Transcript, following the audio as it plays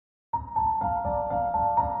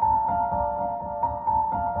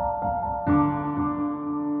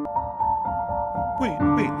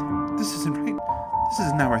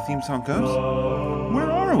how our theme song goes.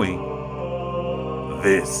 Where are we?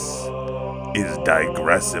 This is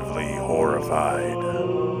Digressively Horrified.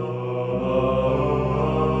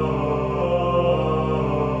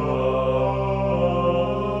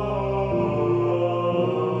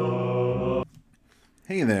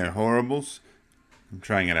 Hey there, horribles. I'm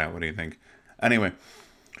trying it out. What do you think? Anyway,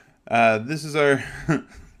 this is our...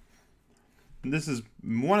 This is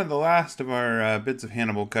one of the last of our bits of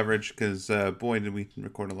Hannibal coverage, because boy, did we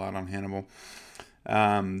record a lot on Hannibal.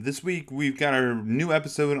 This week, we've got our new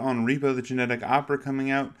episode on Repo the Genetic Opera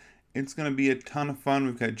coming out. It's going to be a ton of fun.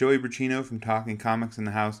 We've got Joey Braccino from Talking Comics in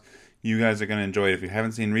the house. You guys are going to enjoy it. If you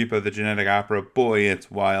haven't seen Repo the Genetic Opera, boy,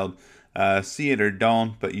 it's wild. See it or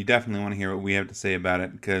don't, but you definitely want to hear what we have to say about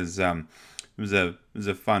it, because it was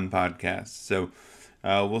a fun podcast. So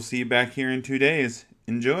we'll see you back here in 2 days.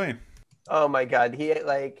 Enjoy. Oh my God, he ate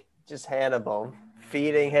like just Hannibal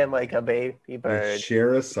feeding him like a baby bird.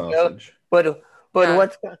 Share a sausage. But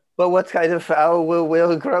what kind of fowl will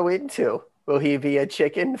Will grow into? Will he be a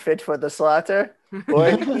chicken fit for the slaughter, or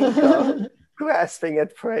an eagle grasping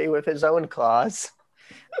at prey with his own claws?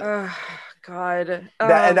 Oh, God.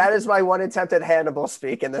 That is my one attempt at Hannibal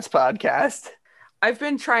speak in this podcast. I've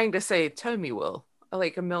been trying to say "tell me, Will"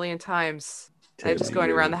 like a million times. I'm just going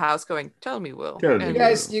around the house going, "Tell me, Will."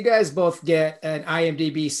 You guys both get an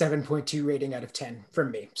IMDb 7.2 rating out of 10 from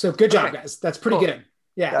me. So good job, guys. That's pretty good.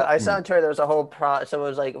 Yeah. I saw on Twitter there was a whole prompt. So it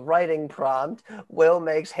was like writing prompt. Will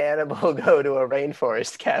makes Hannibal go to a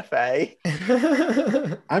rainforest cafe.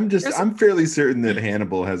 I'm fairly certain that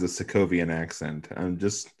Hannibal has a Sokovian accent. I'm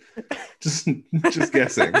just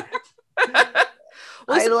guessing.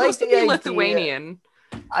 Well, it's supposed to be Lithuanian.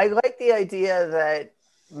 I like the idea that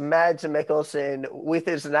Mads Mikkelsen, with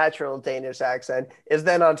his natural Danish accent, is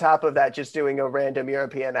then on top of that just doing a random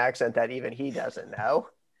European accent that even he doesn't know.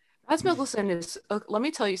 Mads Mikkelsen is, let me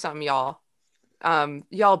tell you something, y'all.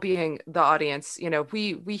 Y'all being the audience,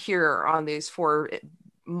 we here on these 4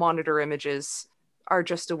 monitor images are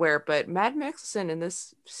just aware, but Mads Mikkelsen in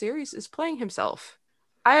this series is playing himself.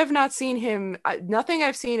 I have not seen him, nothing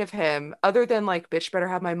I've seen of him other than like, bitch better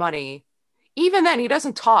have my money. Even then, he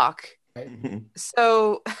doesn't talk.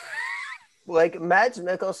 So like Mads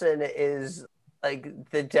Mikkelsen is like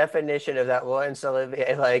the definition of that Laurence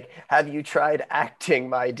Olivier, like, have you tried acting,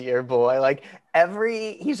 my dear boy? Like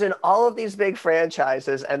he's in all of these big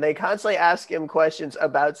franchises and they constantly ask him questions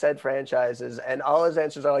about said franchises and all his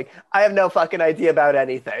answers are like, I have no fucking idea about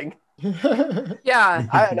anything. Yeah.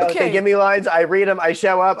 I don't know. Okay. They give me lines, I read them, I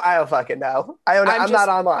show up, I don't fucking know. I'm not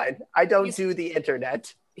online. I don't do the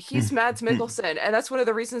internet. He's Mads Mikkelsen, and that's one of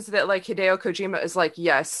the reasons that like Hideo Kojima is like,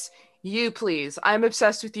 yes, you please, I'm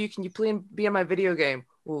obsessed with you, can you please be in my video game?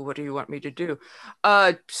 Well, what do you want me to do?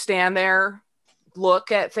 Stand there,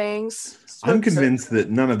 look at things. I'm convinced that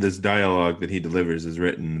none of this dialogue that he delivers is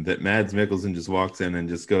written, that Mads Mikkelsen just walks in and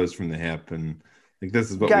just goes from the hip, and like this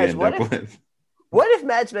is what we end up with. What if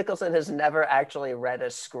Mads Mikkelsen has never actually read a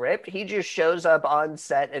script? He just shows up on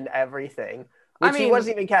set and everything. He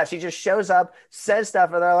wasn't even cast. He just shows up, says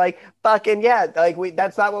stuff, and they're like, fucking yeah, like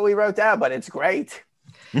that's not what we wrote down, but it's great.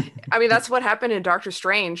 I mean, that's what happened in Doctor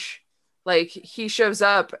Strange. Like, he shows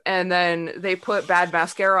up, and then they put bad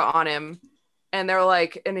mascara on him, and they're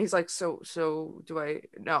like, and he's like, so do I,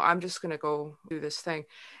 no, I'm just gonna go do this thing.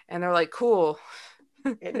 And they're like, cool.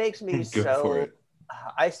 It makes me so...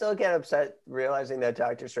 I still get upset realizing that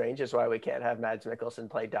Doctor Strange is why we can't have Mads Mikkelsen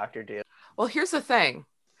play Dr. Doom. Well, here's the thing.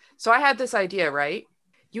 So I had this idea, right?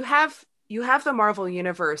 You have the Marvel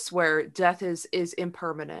universe where death is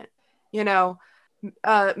impermanent. Mads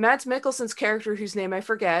Mikkelsen's character, whose name I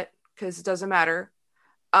forget because it doesn't matter,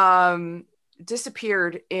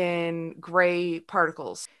 disappeared in gray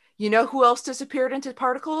particles. You know who else disappeared into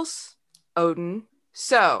particles? Odin.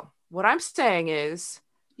 So what I'm saying is,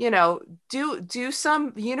 do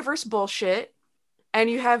some universe bullshit, and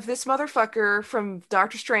you have this motherfucker from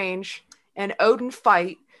Doctor Strange and Odin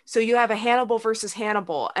fight. So you have a Hannibal versus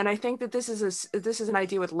Hannibal. And I think that this is an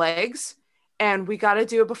idea with legs, and we got to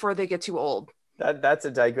do it before they get too old. That's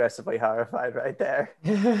a digressively horrified right there.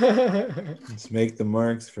 Let's make the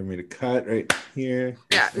marks for me to cut right here.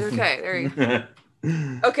 Yeah, okay, there you go.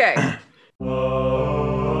 Okay.